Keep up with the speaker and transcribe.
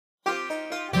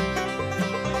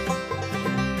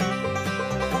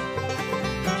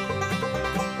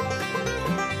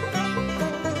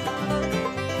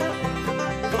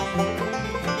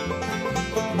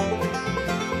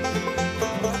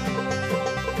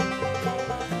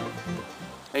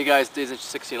Hey guys,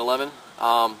 Days1611.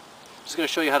 Just going to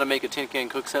show you how to make a tin can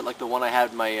cook set like the one I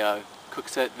had in my cook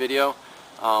set video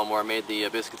where I made the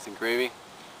biscuits and gravy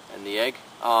and the egg.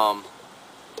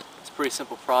 It's a pretty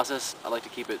simple process. I like to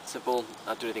keep it simple,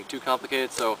 not do anything too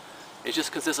complicated. So it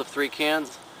just consists of 3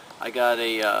 cans. I got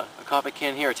a coffee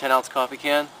can here, a 10-ounce coffee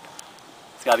can.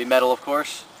 It's got to be metal, of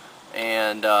course,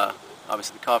 and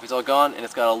obviously the coffee's all gone, and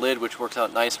it's got a lid which works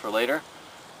out nice for later.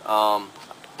 I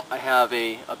have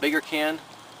a bigger can.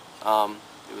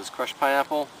 It was crushed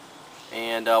pineapple,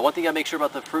 and one thing you gotta make sure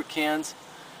about the fruit cans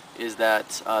is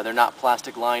that they're not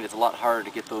plastic lined. It's a lot harder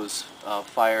to get those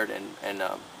fired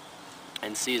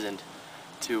and seasoned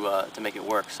to make it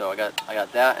work. So I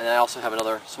got that, and I also have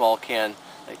another small can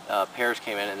that pears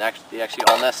came in, and they actually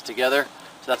all nest together.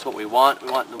 So that's what we want.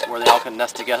 We want where they all can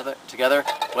nest together.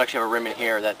 We'll actually have a rim in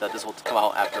here that this will come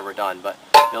out after we're done, but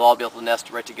they'll all be able to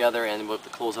nest right together, and we'll have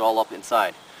to close it all up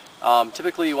inside.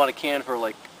 Typically you want a can for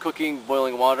like cooking,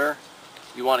 boiling water.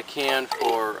 You want a can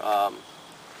for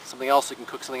something else, so you can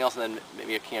cook something else, and then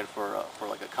maybe a can for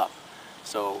like a cup.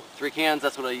 So 3 cans,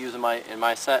 that's what I use in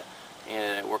my set,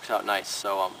 and it works out nice.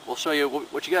 So we'll show you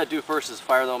what you got to do first is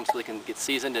fire them so they can get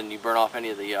seasoned and you burn off any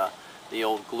of the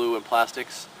old glue and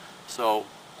plastics. So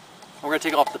we're going to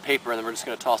take off the paper, and then we're just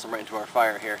going to toss them right into our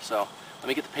fire here. So let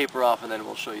me get the paper off, and then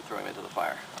we'll show you throwing them into the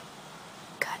fire.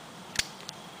 Good.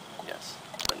 Yes.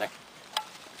 The next.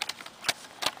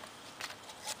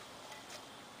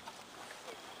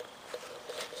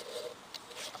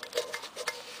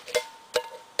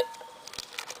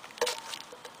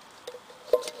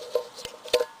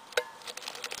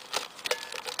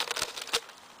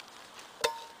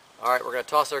 Alright, we're going to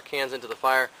toss our cans into the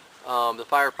fire. The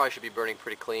fire probably should be burning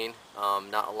pretty clean.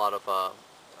 Not a lot of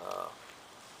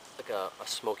like a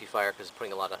smoky fire, because it's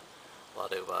putting a lot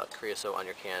of creosote on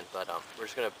your can. But we're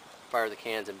just going to fire the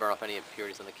cans and burn off any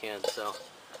impurities on the cans. So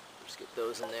just get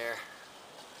those in there.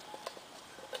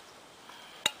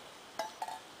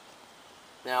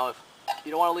 Now, if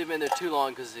you don't want to leave them in there too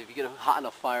long, because if you get hot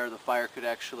enough fire, the fire could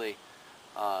actually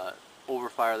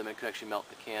overfire them and could actually melt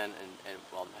the can, and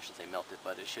well, I shouldn't say melt it,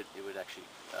 but it would actually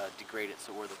degrade it,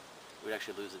 so it would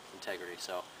actually lose its integrity.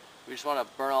 So we just want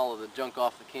to burn all of the junk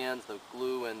off the cans, the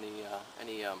glue and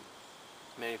any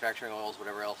manufacturing oils,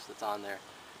 whatever else that's on there,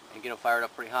 and get them fired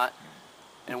up pretty hot.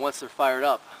 And once they're fired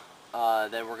up,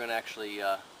 then we're going to actually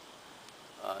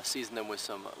season them with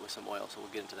some oil. So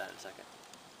we'll get into that in a second.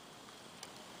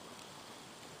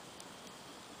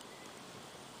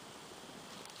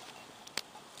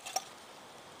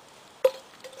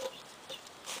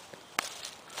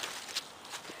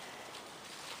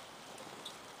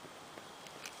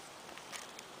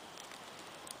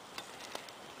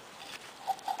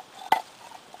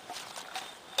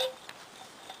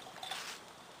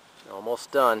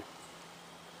 Almost done.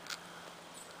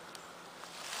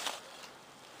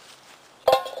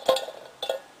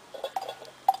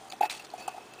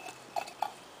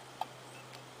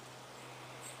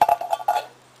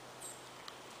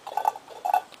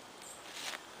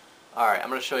 Alright, I'm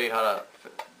going to show you how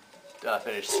to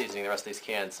finish seasoning the rest of these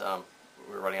cans.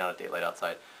 We're running out of daylight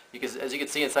outside. Because as you can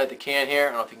see inside the can here,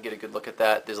 I don't know if you can get a good look at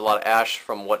that, there's a lot of ash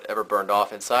from whatever burned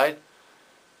off inside.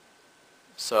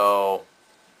 So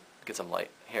get some light.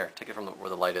 Here, take it from where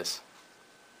the light is.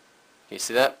 Can you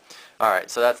see that? All right,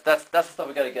 so that's the stuff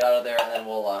we got to get out of there, and then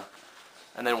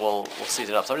we'll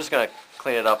season it up. So I'm just gonna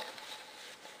clean it up.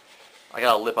 I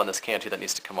got a lip on this can too that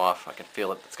needs to come off. I can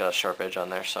feel it. It's got a sharp edge on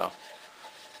there, so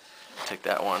I'll take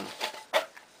that one.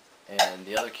 And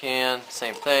the other can,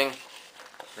 same thing.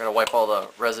 We're gonna wipe all the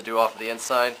residue off of the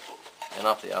inside and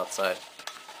off the outside.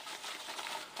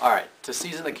 Alright, to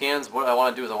season the cans, what I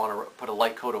want to do is I want to put a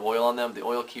light coat of oil on them. The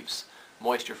oil keeps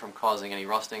moisture from causing any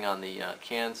rusting on the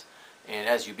cans, and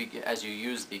as you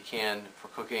use the can for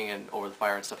cooking and over the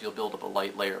fire and stuff, you'll build up a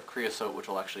light layer of creosote, which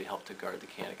will actually help to guard the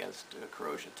can against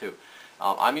corrosion too.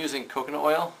 I'm using coconut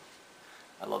oil.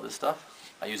 I love this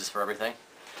stuff. I use this for everything.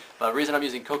 But the reason I'm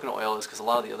using coconut oil is because a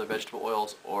lot of the other vegetable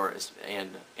oils and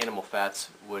animal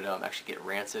fats would actually get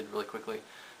rancid really quickly.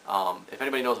 If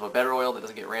anybody knows of a better oil that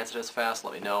doesn't get rancid as fast,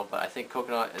 let me know. But I think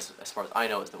coconut, as far as I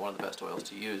know, is one of the best oils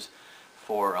to use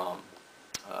for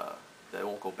that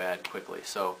won't go bad quickly.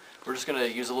 So we're just going to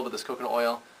use a little bit of this coconut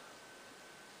oil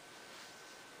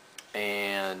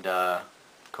and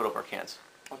coat up our cans.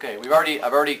 Okay,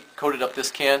 I've already coated up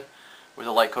this can with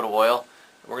a light coat of oil.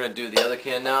 We're going to do the other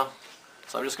can now.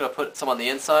 So I'm just going to put some on the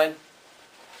inside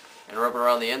and rub it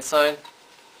around the inside.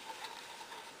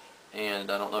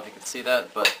 And I don't know if you can see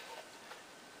that, but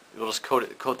we'll just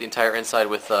coat the entire inside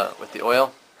with the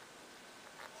oil.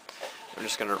 I'm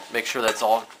just going to make sure that's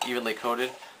all evenly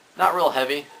coated. Not real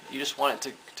heavy. You just want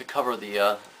it to to cover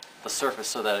the surface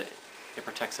so that it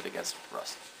protects it against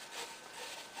rust.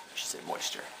 I should say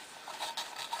moisture.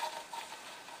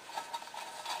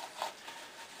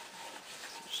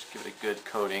 So just give it a good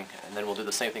coating, and then we'll do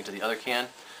the same thing to the other can.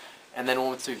 And then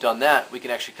once we've done that, we can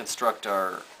actually construct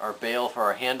our bail for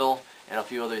our handle and a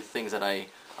few other things that I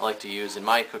like to use in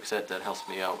my cook set that helps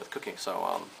me out with cooking.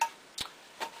 So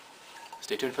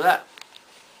stay tuned for that.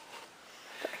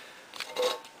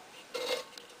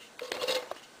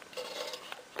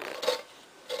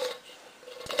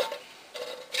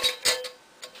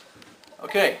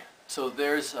 Okay, so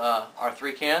there's our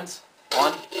 3 cans.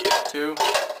 1, 2,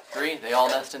 3. They all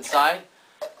nest inside,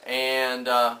 and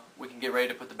we can get ready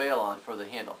to put the bail on for the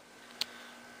handle.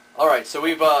 All right, so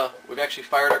we've actually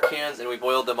fired our cans and we've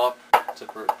oiled them up to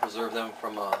preserve them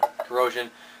from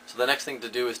corrosion. So the next thing to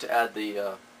do is to add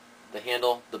the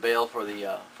handle, the bail for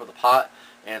the pot,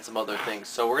 and some other things.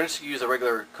 So we're going to use a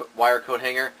regular wire coat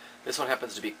hanger. This one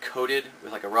happens to be coated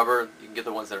with like a rubber. You can get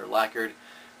the ones that are lacquered.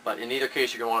 But in either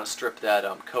case, you're going to want to strip that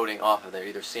coating off of there.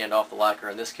 Either sand off the lacquer.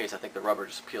 In this case, I think the rubber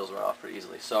just peels right off pretty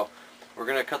easily. So we're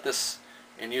going to cut this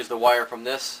and use the wire from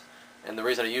this. And the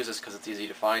reason I use this is because it's easy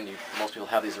to find. Most people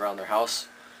have these around their house.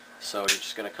 So you're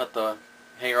just going to cut the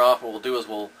hanger off. What we'll do is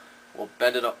we'll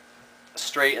bend it up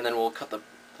straight, and then we'll cut the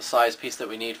size piece that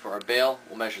we need for our bail.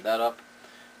 We'll measure that up,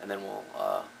 and then we'll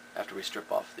after we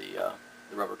strip off the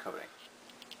rubber coating.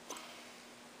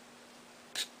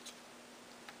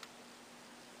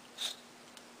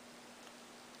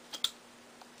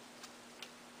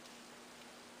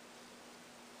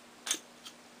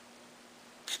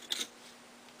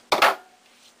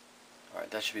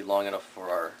 That should be long enough for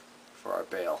our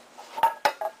bail.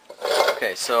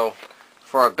 Okay, so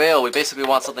for our bail, we basically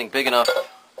want something big enough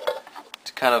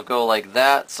to kind of go like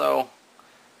that. So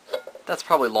that's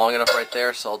probably long enough right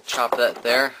there. So I'll chop that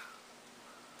there,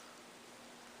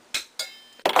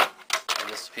 and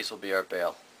this piece will be our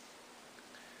bail.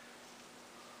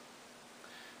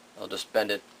 I'll just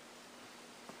bend it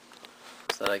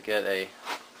so that I get a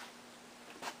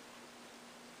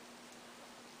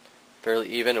fairly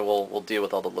even, and we'll deal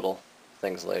with all the little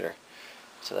things later.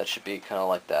 So that should be kind of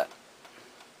like that.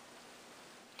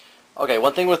 Okay,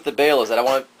 one thing with the bail is that I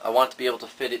want to be able to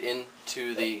fit it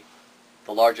into the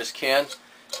largest can,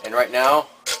 and right now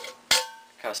it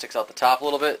kind of sticks out the top a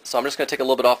little bit. So I'm just going to take a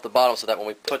little bit off the bottom so that when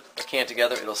we put the can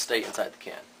together, it'll stay inside the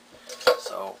can.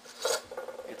 So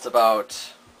it's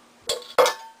about, I'll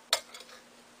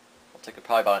take it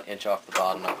probably about an inch off the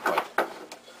bottom, not quite.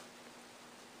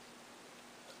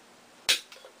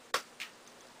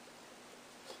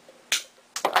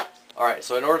 Alright,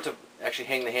 so in order to actually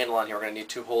hang the handle on here, we're going to need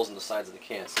 2 holes in the sides of the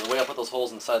can. So the way I put those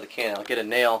holes inside the can, I'll get a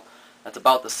nail that's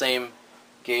about the same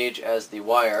gauge as the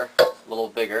wire, a little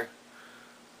bigger.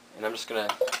 And I'm just going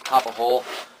to pop a hole.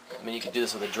 I mean, you can do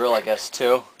this with a drill, I guess,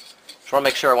 too. Just want to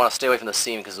make sure I want to stay away from the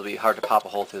seam because it'll be hard to pop a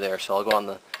hole through there. So I'll go on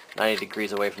the 90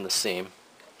 degrees away from the seam.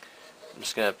 I'm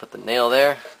just going to put the nail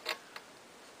there.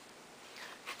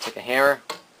 Take a hammer.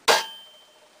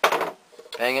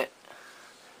 Bang it.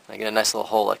 I get a nice little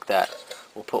hole like that.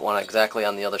 We'll put one exactly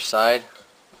on the other side.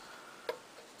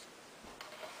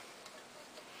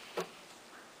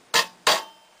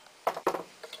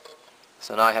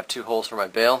 So now I have 2 holes for my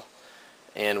bail,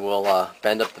 and we'll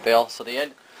bend up the bail. So the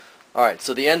end. All right.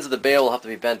 So the ends of the bail will have to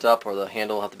be bent up, or the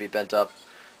handle will have to be bent up,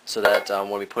 so that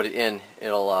when we put it in,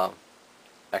 it'll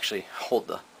actually hold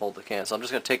the can. So I'm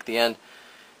just going to take the end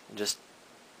and just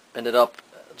bend it up,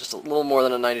 just a little more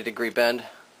than a 90-degree bend,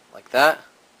 like that.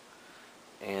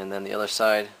 And then the other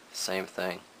side, same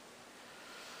thing,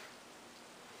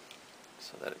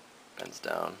 so that it bends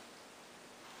down.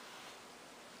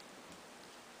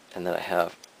 And then I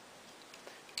have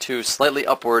 2 slightly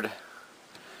upward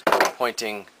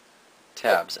pointing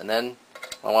tabs. And then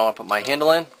when I want to put my handle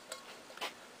in,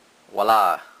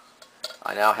 voila!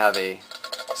 I now have a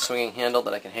swinging handle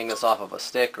that I can hang this off of a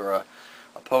stick or a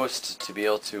post to be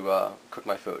able to cook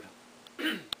my food.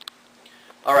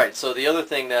 Alright, so the other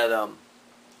thing that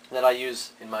I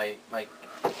use in my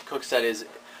cook set is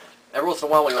every once in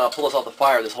a while when you want to pull this off the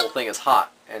fire, this whole thing is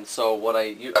hot. And so what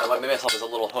I made myself is a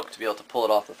little hook to be able to pull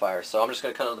it off the fire. So I'm just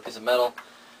going to cut another piece of metal,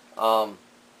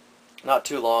 not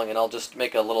too long, and I'll just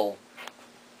make a little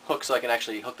hook so I can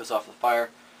actually hook this off the fire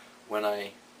when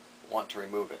I want to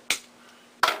remove it.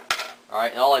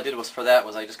 Alright, and all I did for that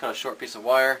was I just cut a short piece of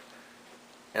wire,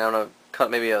 and I'm going to cut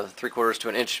maybe a 3/4 to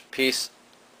an inch piece.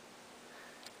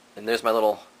 And there's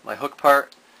my hook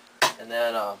part. And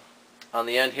then on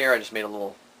the end here, I just made a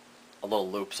little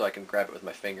loop so I can grab it with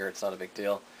my finger. It's not a big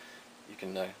deal. You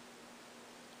can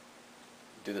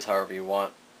do this however you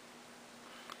want.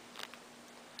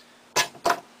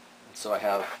 so I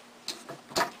have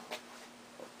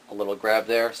a little grab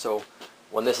there, so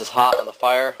when this is hot on the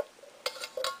fire,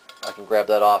 I can grab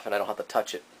that off and I don't have to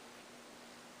touch it.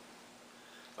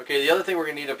 Okay, the other thing we're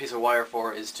going to need a piece of wire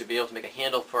for is to be able to make a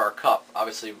handle for our cup.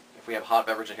 Obviously, if we have hot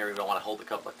beverage in here, we don't want to hold the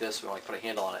cup like this, we want to put a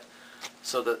handle on it.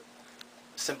 So the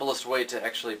simplest way to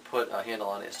actually put a handle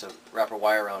on it is to wrap a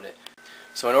wire around it.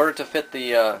 So in order to fit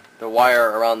the wire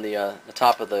around the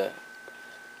top of the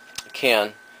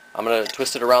can, I'm going to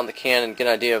twist it around the can and get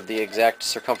an idea of the exact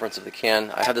circumference of the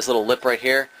can. I have this little lip right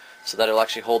here so that it'll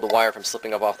actually hold the wire from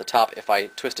slipping up off the top if I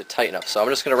twist it tight enough. So I'm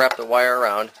just going to wrap the wire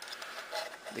around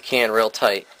the can real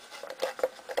tight.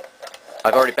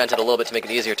 I've already bent it a little bit to make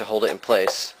it easier to hold it in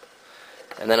place.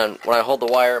 And then when I hold the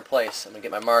wire in place, I'm going to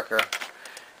get my marker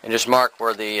and just mark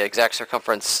where the exact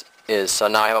circumference is. So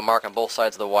now I have a mark on both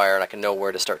sides of the wire and I can know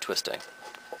where to start twisting.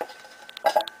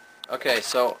 Okay,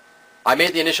 so I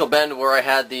made the initial bend where I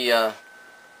had the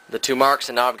two marks,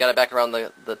 and now I've got it back around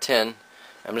the tin.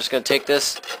 I'm just going to take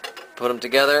this, put them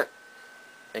together,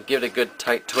 and give it a good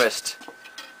tight twist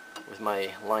with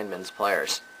my lineman's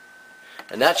pliers.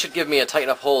 And that should give me a tight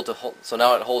enough hold to hold, so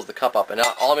now it holds the cup up. And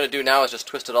now, all I'm going to do now is just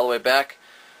twist it all the way back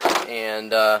and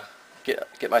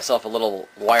get myself a little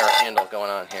wire handle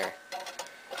going on here.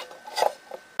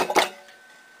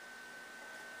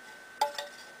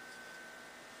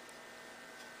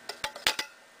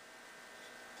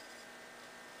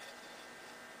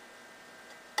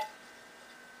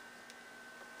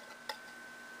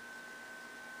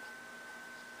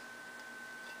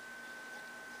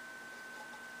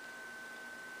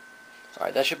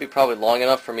 Alright, that should be probably long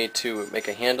enough for me to make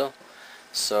a handle.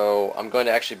 So I'm going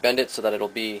to actually bend it so that it'll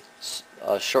be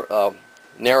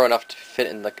narrow enough to fit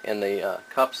in the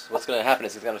cups. What's going to happen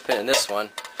is it's going to fit in this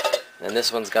one, and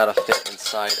this one's got to fit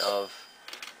inside of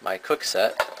my cook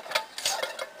set.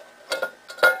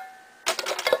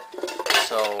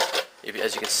 So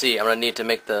as you can see, I'm going to need to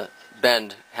make the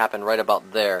bend happen right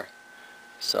about there.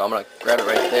 So I'm going to grab it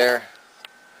right there,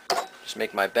 just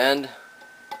make my bend.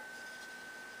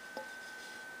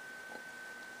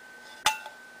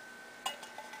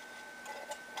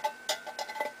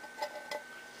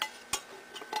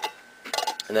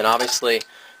 And then obviously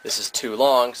this is too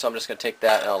long, so I'm just going to take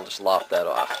that and I'll just lop that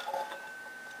off.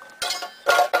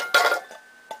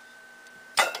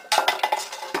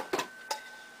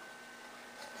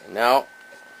 And now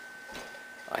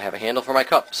I have a handle for my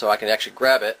cup, so I can actually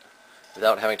grab it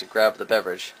without having to grab the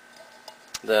beverage,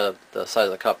 the side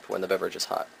of the cup when the beverage is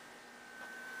hot.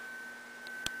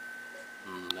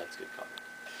 That's good coffee.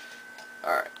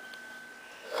 Alright.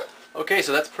 Okay,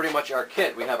 so that's pretty much our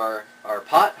kit. We have our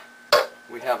pot.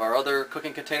 We have our other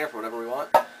cooking container for whatever we want,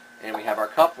 and we have our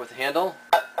cup with a handle.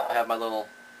 I have my little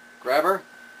grabber,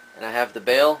 and I have the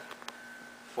bail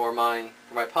for my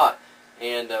pot.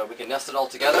 And we can nest it all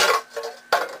together.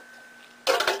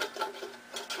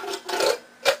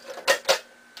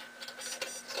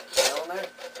 Bail in there.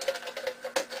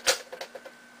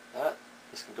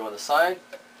 This can go on the side,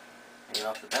 hanging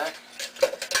off the back.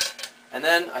 And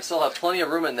then I still have plenty of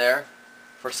room in there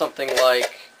for something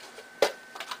like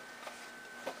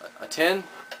a tin,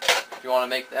 if you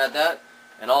want to add that.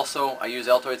 And also I use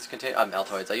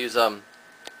I use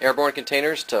airborne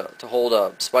containers to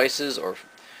hold spices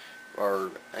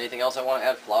or anything else I want to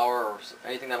add, flour or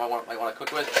anything that I might want to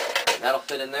cook with. And that'll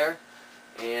fit in there.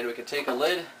 And we can take a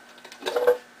lid,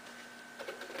 put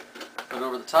it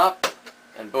over the top,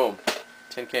 and boom,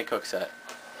 tin can cook set.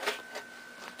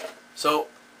 So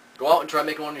go out and try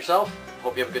making one yourself.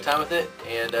 Hope you have a good time with it.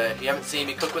 And if you haven't seen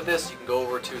me cook with this, you can go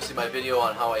over to see my video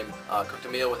on how I cooked a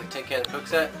meal with a tin can cook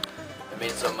set. I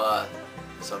made some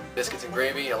biscuits and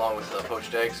gravy along with a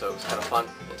poached egg, so it was kind of fun.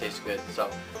 It tasted good. So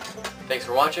thanks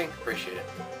for watching. Appreciate it.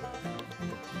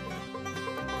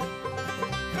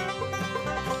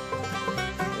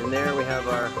 And there we have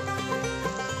our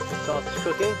sausage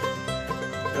cooking.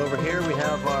 And over here we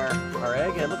have our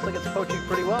egg, and it looks like it's poaching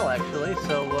pretty well actually.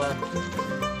 So we'll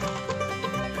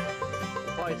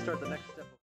probably start the next step.